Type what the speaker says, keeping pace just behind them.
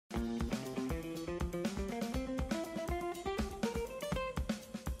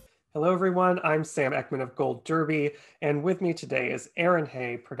Hello, everyone. I'm Sam Eckmann of Gold Derby, and with me today is Aaron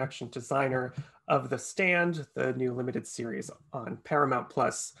Haye, production designer of The Stand, the new limited series on Paramount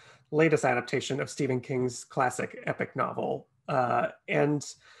Plus, latest adaptation of Stephen King's classic epic novel. And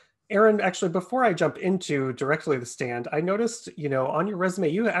Aaron, actually, before I jump into directly The Stand, I noticed, on your resume,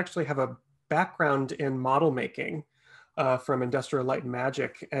 you actually have a background in model making from Industrial Light and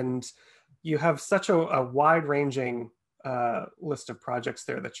Magic, and you have such a wide-ranging list of projects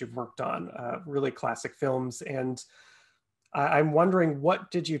there that you've worked on, really classic films. And I'm wondering, what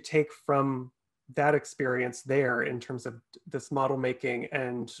did you take from that experience there in terms of this model making,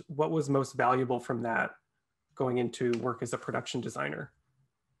 and what was most valuable from that going into work as a production designer?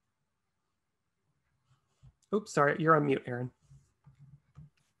 Oops, sorry, you're on mute, Aaron.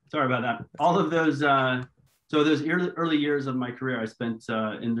 Sorry about that. All of those, so those early years of my career, I spent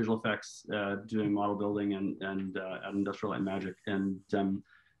in visual effects, doing model building and at Industrial Light and Magic. And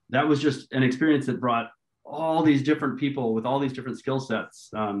that was just an experience that brought all these different people with all these different skill sets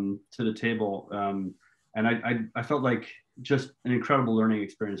to the table. And I felt like just an incredible learning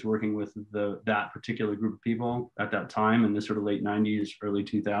experience working with that particular group of people at that time in the sort of late 90s, early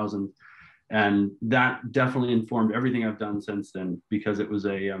 2000s. And that definitely informed everything I've done since then, because it was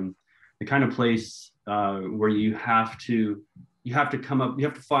the kind of place where you have to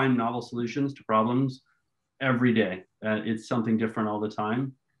find novel solutions to problems every day. It's something different all the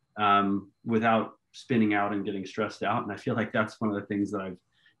time, without spinning out and getting stressed out. And I feel like that's one of the things that I've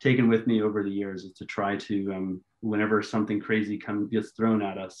taken with me over the years, is to try to, whenever something crazy gets thrown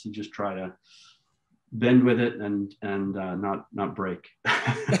at us, you just try to bend with it and not break.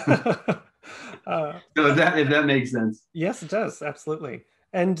 So if that makes sense. Yes, it does. Absolutely.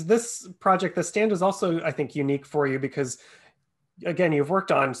 And this project, The Stand, is also, I think, unique for you because, again, you've worked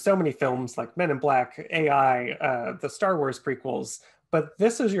on so many films like Men in Black, AI, the Star Wars prequels, but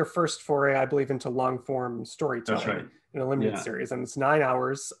this is your first foray, I believe, into long form storytelling. That's right. In a limited series, and it's 9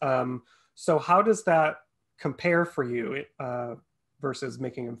 hours. So how does that compare for you versus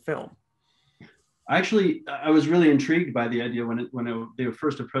making a film? Actually, I was really intrigued by the idea when they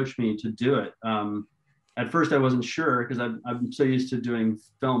first approached me to do it. At first, I wasn't sure because I'm so used to doing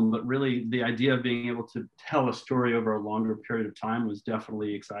film, but really the idea of being able to tell a story over a longer period of time was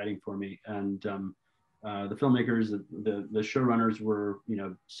definitely exciting for me. And the filmmakers, the showrunners were,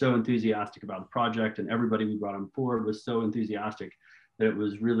 so enthusiastic about the project, and everybody we brought on board was so enthusiastic that it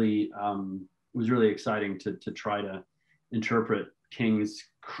was really exciting to try to interpret King's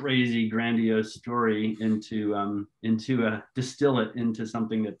crazy, grandiose story distill it into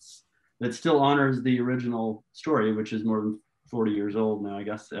something that still honors the original story, which is more than 40 years old now, I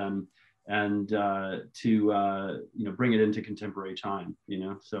guess, to bring it into contemporary time.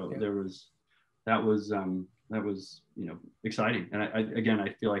 So yeah. That was exciting, and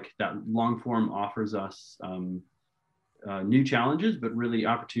I feel like that long form offers us new challenges, but really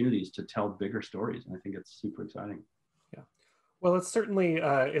opportunities to tell bigger stories, and I think it's super exciting. Well, it's certainly,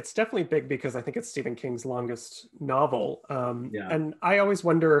 it's definitely big because I think it's Stephen King's longest novel. And I always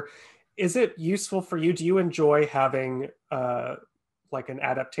wonder, is it useful for you? Do you enjoy having like an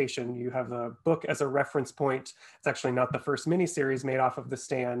adaptation? You have the book as a reference point. It's actually not the first miniseries made off of The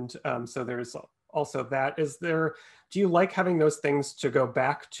Stand. So there's also that. Do you like having those things to go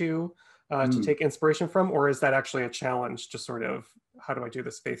back to take inspiration from? Or is that actually a challenge to sort of, how do I do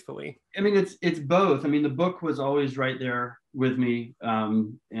this faithfully? I mean, it's both. I mean, the book was always right there with me,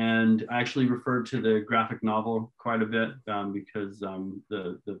 and I actually referred to the graphic novel quite a bit because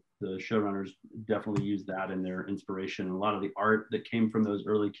the showrunners definitely used that in their inspiration. And a lot of the art that came from those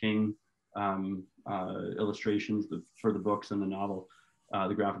early King illustrations for the books and the novel,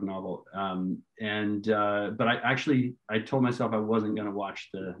 the graphic novel. But I told myself I wasn't going to watch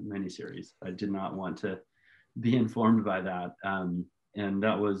the miniseries. I did not want to be informed by that, and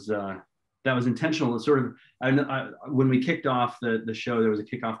that was intentional. It's sort of when we kicked off the show, there was a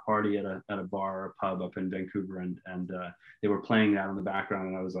kickoff party at a bar or a pub up in Vancouver, and they were playing that in the background,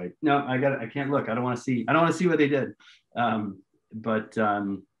 and I was like, no, I can't look. I don't want to see what they did. But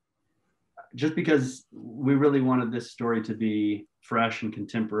just because we really wanted this story to be fresh and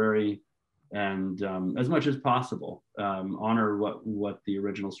contemporary, and as much as possible honor what the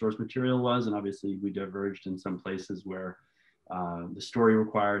original source material was. And obviously we diverged in some places where the story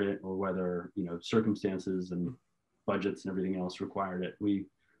required it, or whether circumstances and budgets and everything else required it. We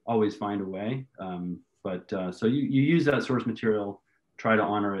always find a way, so you use that source material, try to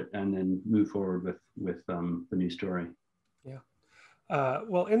honor it, and then move forward with the new story.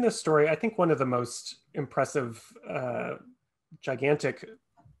 Well, in this story, I think one of the most impressive gigantic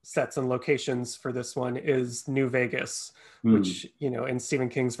sets and locations for this one is New Vegas, Hmm. which, you know, in Stephen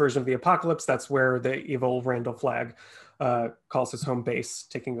King's version of the apocalypse, that's where the evil Randall Flagg calls his home base,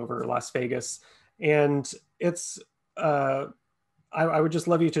 taking over Las Vegas. And it's, I would just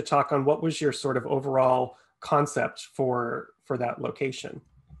love you to talk on what was your sort of overall concept for that location.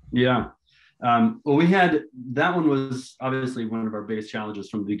 Yeah. Well, we had that one was obviously one of our biggest challenges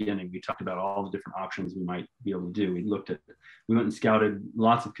from the beginning. We talked about all the different options we might be able to do. We went and scouted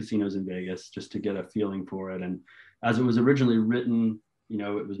lots of casinos in Vegas just to get a feeling for it. And as it was originally written, you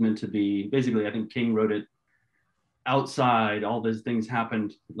know, it was meant to be basically, I think King wrote it outside. All those things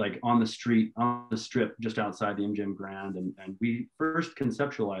happened like on the street, on the strip, just outside the MGM Grand. And we first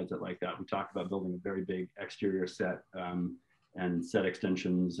conceptualized it like that. We talked about building a very big exterior set. And set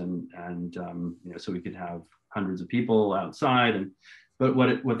extensions and you know, so we could have hundreds of people outside. And but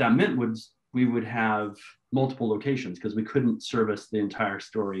what that meant was we would have multiple locations because we couldn't service the entire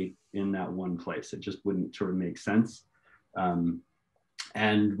story in that one place. It just wouldn't sort of make sense.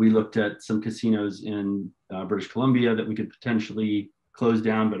 And we looked at some casinos in British Columbia that we could potentially close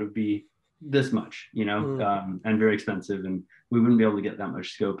down, but it would be this much, you know, and very expensive, and we wouldn't be able to get that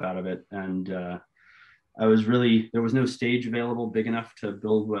much scope out of it. And there was no stage available big enough to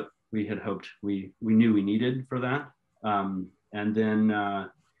build what we had hoped we knew we needed for that. And then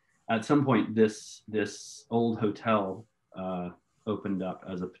at some point, this old hotel opened up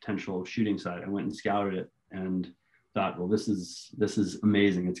as a potential shooting site. I went and scouted it and thought, well, this is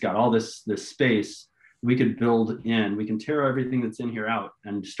amazing. It's got all this space. We could build in. We can tear everything that's in here out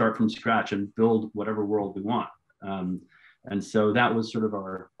and start from scratch and build whatever world we want. And so that was sort of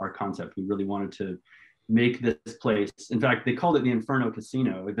our concept. We really wanted to make this place. In fact, they called it the Inferno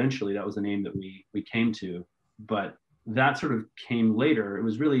Casino. Eventually, that was the name that we came to, but that sort of came later. It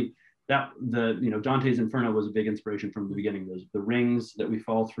was really that Dante's Inferno was a big inspiration from the beginning. There's the rings that we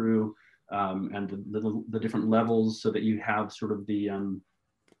fall through, and the different levels, so that you have sort of the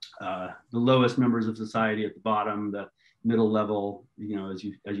lowest members of society at the bottom, the middle level, you know, as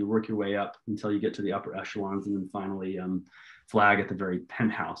you work your way up until you get to the upper echelons, and then finally Flagg at the very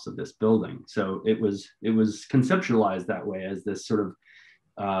penthouse of this building. So it was conceptualized that way, as this sort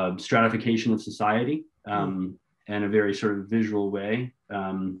of stratification of society, and a very sort of visual way.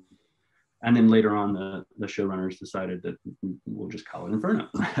 And then later on, the showrunners decided that we'll just call it Inferno.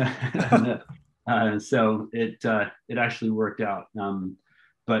 So it actually worked out.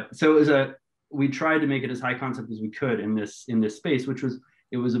 But so it was we tried to make it as high concept as we could in this space, which was,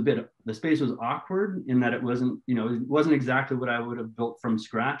 the space was awkward in that it wasn't exactly what I would have built from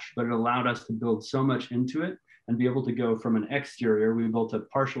scratch, but it allowed us to build so much into it and be able to go from an exterior. We built a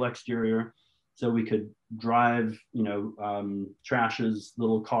partial exterior so we could drive, Trash's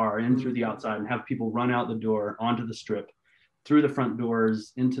little car in through the outside and have people run out the door onto the strip, through the front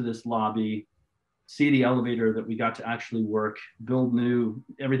doors, into this lobby, see the elevator that we got to actually work, build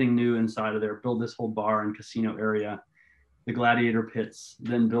everything new inside of there, build this whole bar and casino area, the gladiator pits,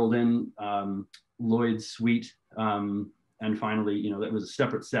 then build in Lloyd's suite, and finally, that was a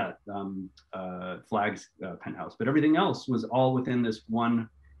separate set, Flagg's penthouse. But everything else was all within this one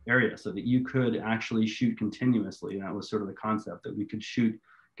area, so that you could actually shoot continuously. And that was sort of the concept, that we could shoot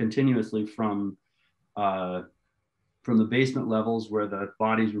continuously from the basement levels where the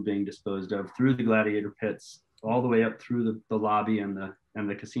bodies were being disposed of, through the gladiator pits, all the way up through the lobby and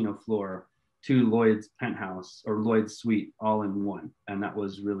the casino floor, to Lloyd's penthouse or Lloyd's suite, all in one. And that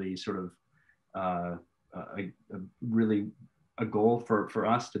was really sort of a goal for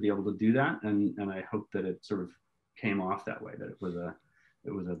us to be able to do that. And I hope that it sort of came off that way, that it was a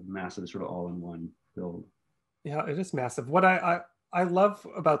massive sort of all-in-one build. Yeah, it is massive. What I love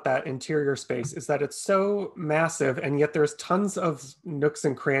about that interior space is that it's so massive, and yet there's tons of nooks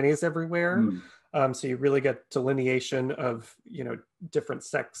and crannies everywhere. So you really get delineation of, different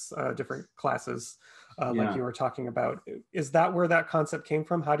different classes, like you were talking about. Is that where that concept came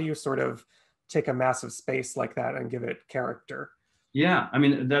from? How do you sort of take a massive space like that and give it character? Yeah, I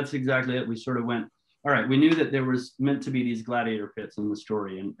mean, that's exactly it. We sort of went, all right, we knew that there was meant to be these gladiator pits in the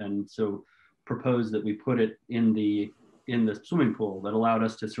story, and so proposed that we put it in the swimming pool that allowed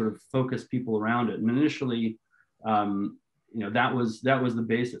us to sort of focus people around it. And initially, that was the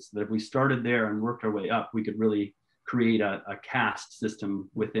basis, that if we started there and worked our way up, we could really create a caste system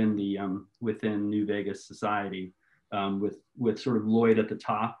within New Vegas society, with sort of Lloyd at the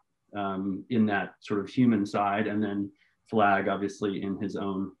top, in that sort of human side, and then Flagg obviously in his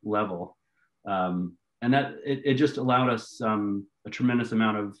own level. And that it just allowed us a tremendous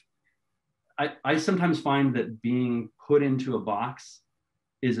amount of, I sometimes find that being put into a box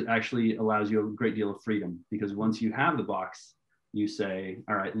actually allows you a great deal of freedom, because once you have the box, you say,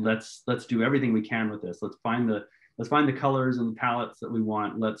 all right, let's do everything we can with this. Let's find the colors and palettes that we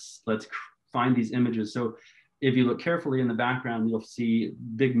want. Let's find these images. So if you look carefully in the background, you'll see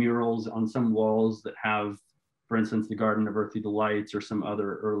big murals on some walls that have, for instance, the Garden of Earthly Delights or some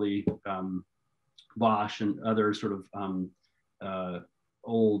other early Bosch and other sort of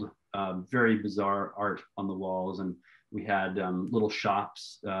old, very bizarre art on the walls. And we had little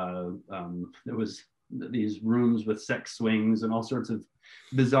shops. There was these rooms with sex swings and all sorts of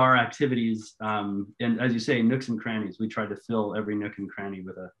bizarre activities. And as you say, nooks and crannies. We tried to fill every nook and cranny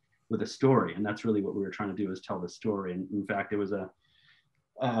with a story, and that's really what we were trying to do, is tell the story. And in fact, it was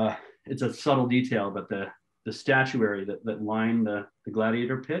it's a subtle detail, but the statuary that lined the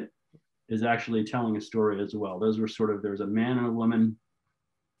gladiator pit is actually telling a story as well. Those were there's a man and a woman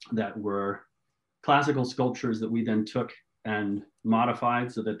that were classical sculptures that we then took and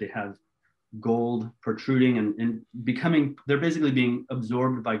modified so that they have gold protruding and they're basically being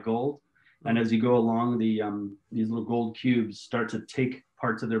absorbed by gold. And as you go along, these little gold cubes start to take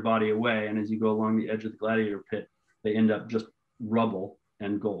parts of their body away. And as you go along the edge of the gladiator pit, they end up just rubble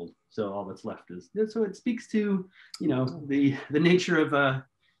and gold. So all that's left is, so it speaks to, the nature of a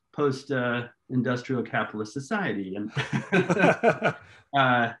post-industrial capitalist society. And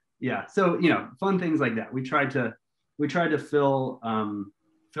yeah, so, fun things like that. We tried to fill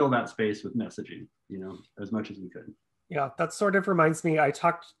that space with messaging, as much as we could. Yeah, that sort of reminds me, I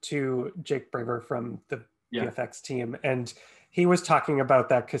talked to Jake Braver from the VFX team, and he was talking about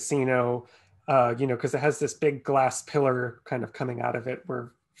that casino, because it has this big glass pillar kind of coming out of it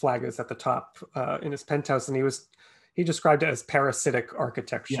where Flag is at the top in his penthouse, and he described it as parasitic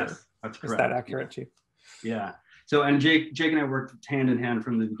architecture. Yes, that's correct. Is that accurate too? Yeah. So, and Jake and I worked hand in hand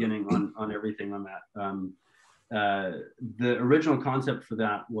from the beginning on everything on that. The original concept for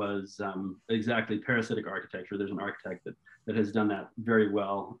that was exactly parasitic architecture. There's an architect that has done that very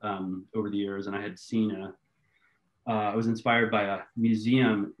well over the years. And I had seen I was inspired by a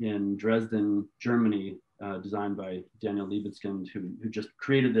museum in Dresden, Germany, designed by Daniel Libeskind, who just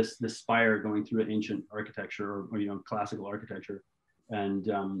created this spire going through ancient architecture or classical architecture. And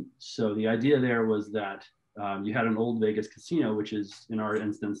so the idea there was that you had an old Vegas casino, which is, in our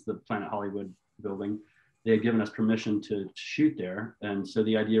instance, the Planet Hollywood building. They had given us permission to shoot there. And so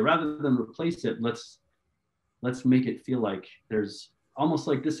the idea, rather than replace it, let's make it feel like there's almost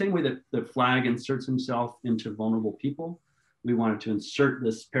like the same way that the Flag inserts himself into vulnerable people. We wanted to insert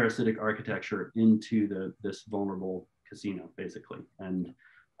this parasitic architecture into this vulnerable casino, basically. And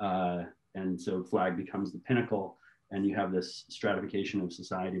so Flag becomes the pinnacle, and you have this stratification of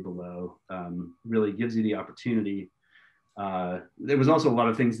society below. Really gives you the opportunity. There was also a lot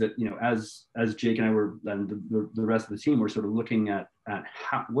of things that, as Jake and I were, and the rest of the team were sort of looking at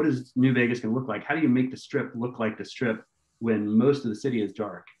what is New Vegas going to look like? How do you make the Strip look like the Strip when most of the city is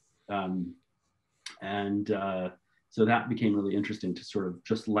dark? So that became really interesting to sort of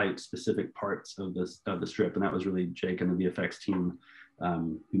just light specific parts of the Strip. And that was really Jake and the VFX team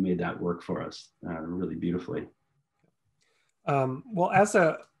who made that work for us really beautifully. Well, as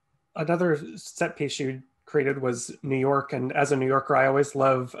another set piece you created was New York, and as a New Yorker, I always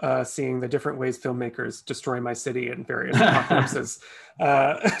love seeing the different ways filmmakers destroy my city in various apocalypses.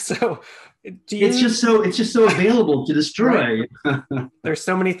 So, it's just so available to destroy. Right? There's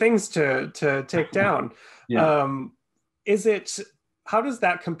so many things to take down. Yeah. How does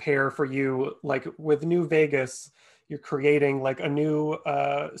that compare for you? Like with New Vegas, you're creating like a new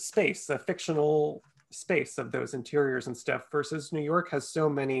space, a fictional space of those interiors and stuff, versus New York has so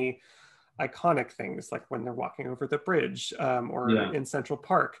many iconic things, like when they're walking over the bridge or in Central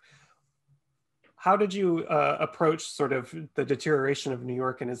Park. How did you approach sort of the deterioration of New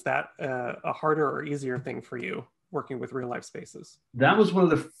York, and is that a harder or easier thing for you working with real life spaces? That was one of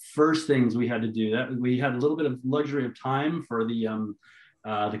the first things we had to do. That we had a little bit of luxury of time for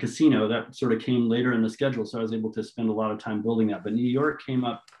the casino that sort of came later in the schedule, so I was able to spend a lot of time building that. But New York came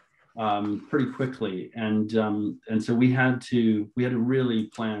up pretty quickly, and so we had to really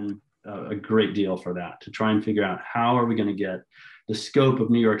plan a great deal for that, to try and figure out how are we going to get the scope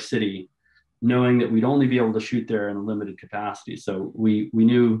of New York City, knowing that we'd only be able to shoot there in a limited capacity. So we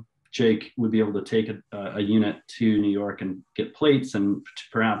knew Jake would be able to take a unit to New York and get plates and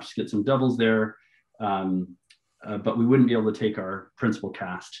perhaps get some doubles there, but we wouldn't be able to take our principal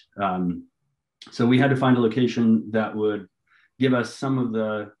cast. So we had to find a location that would give us some of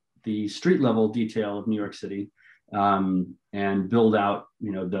the street level detail of New York City, and build out,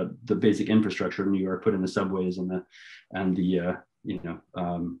 the basic infrastructure of New York, put in the subways and the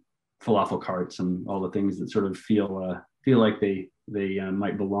falafel carts and all the things that sort of feel like they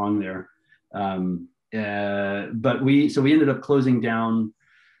might belong there. But we ended up closing down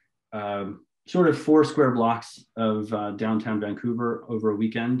sort of 4 square blocks of downtown Vancouver over a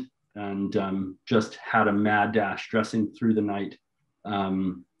weekend, and just had a mad dash dressing through the night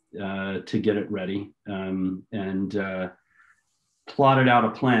to get it ready, and plotted out a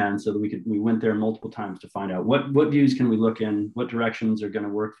plan so that we went there multiple times to find out what views can we look in, what directions are going to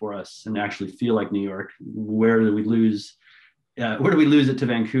work for us and actually feel like New York. Where do we lose it to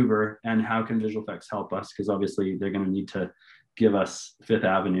Vancouver, and how can visual effects help us? Because obviously they're going to need to give us Fifth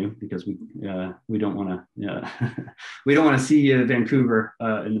Avenue, because we don't want to we don't want to see Vancouver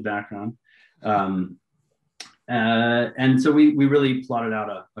in the background. And so we really plotted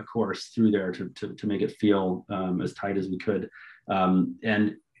out a course through there to make it feel as tight as we could.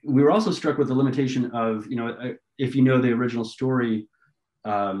 And we were also struck with the limitation of, if you know the original story,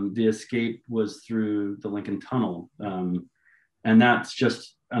 the escape was through the Lincoln Tunnel. And that's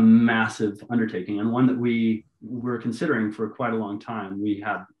just a massive undertaking, and one that we were considering for quite a long time. We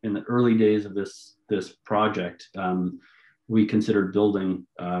had, in the early days of this project, we considered building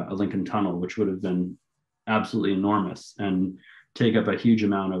a Lincoln Tunnel, which would have been absolutely enormous and take up a huge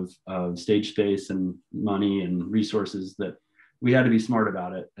amount of stage space and money and resources, that we had to be smart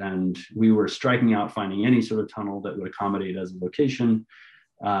about it. And we were striking out finding any sort of tunnel that would accommodate as a location.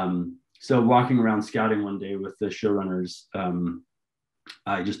 So walking around scouting one day with the showrunners,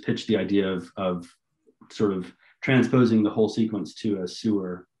 I just pitched the idea of sort of transposing the whole sequence to a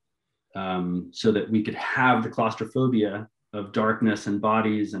sewer, so that we could have the claustrophobia of darkness and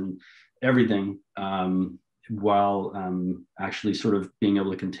bodies and everything, while actually sort of being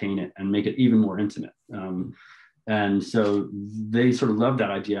able to contain it and make it even more intimate. And so they sort of loved that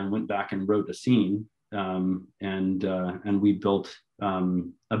idea and went back and wrote a scene, and we built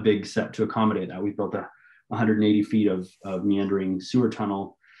a big set to accommodate that. We built 180 feet of meandering sewer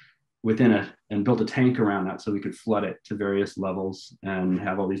tunnel within it, and built a tank around that so we could flood it to various levels and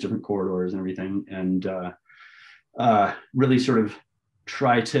have all these different corridors and everything, and really sort of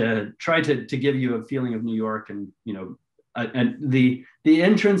try to give you a feeling of New York. And and the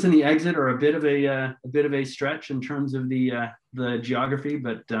entrance and the exit are a bit of a stretch in terms of the geography,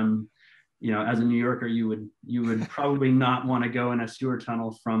 but as a New Yorker, you would probably not want to go in a sewer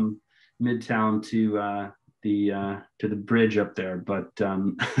tunnel from Midtown to the bridge up there, but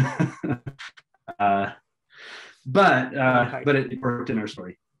it worked in our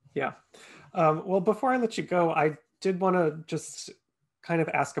story. Yeah. Well, before I let you go, I did want to just kind of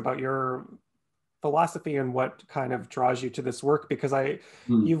ask about your philosophy and what kind of draws you to this work, because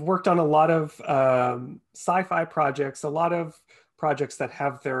you've worked on a lot of sci-fi projects, a lot of projects that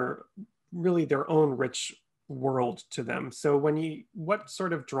have their own rich world to them. So what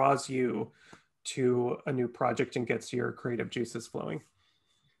sort of draws you to a new project and gets your creative juices flowing?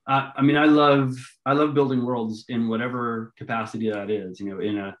 I love building worlds in whatever capacity that is.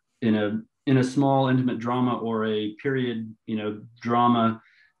 In a small intimate drama or a period drama,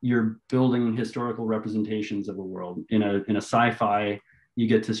 you're building historical representations of a world. In a sci-fi, you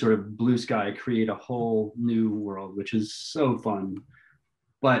get to sort of blue sky create a whole new world, which is so fun.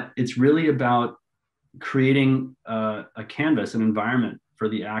 But it's really about creating a canvas, an environment for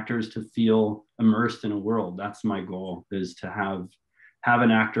the actors to feel immersed in a world. That's my goal, is to have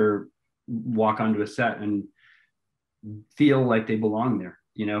an actor walk onto a set and feel like they belong there,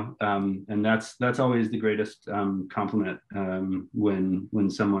 and that's always the greatest compliment, when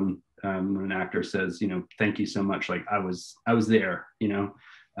an actor says, thank you so much, like I was there,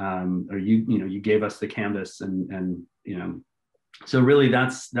 or you gave us the canvas, and so really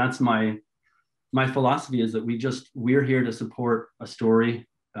that's my philosophy, is that we're here to support a story,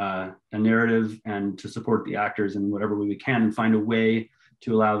 a narrative, and to support the actors in whatever way we can, and find a way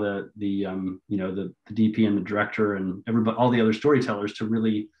to allow the DP and the director and everybody, all the other storytellers, to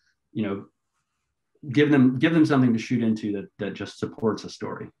really, give them something to shoot into that just supports a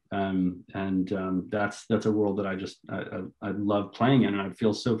story. That's a world that I love playing in, and I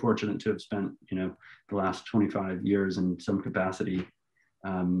feel so fortunate to have spent the last 25 years in some capacity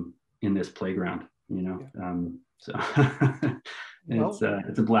in this playground. So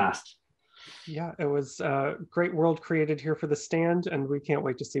it's a blast. Yeah, it was a great world created here for The Stand, and we can't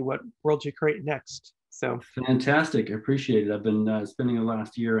wait to see what world you create next. So fantastic. I appreciate it. I've been spending the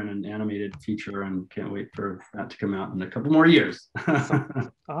last year in an animated feature, and can't wait for that to come out in a couple more years.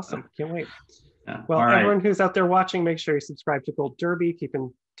 Awesome. Can't wait. Yeah. Well, right. Everyone who's out there watching, make sure you subscribe to Gold Derby. Keep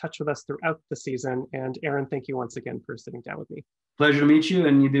in touch with us throughout the season. And Aaron, thank you once again for sitting down with me. Pleasure to meet you,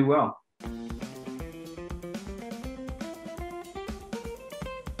 and you do well.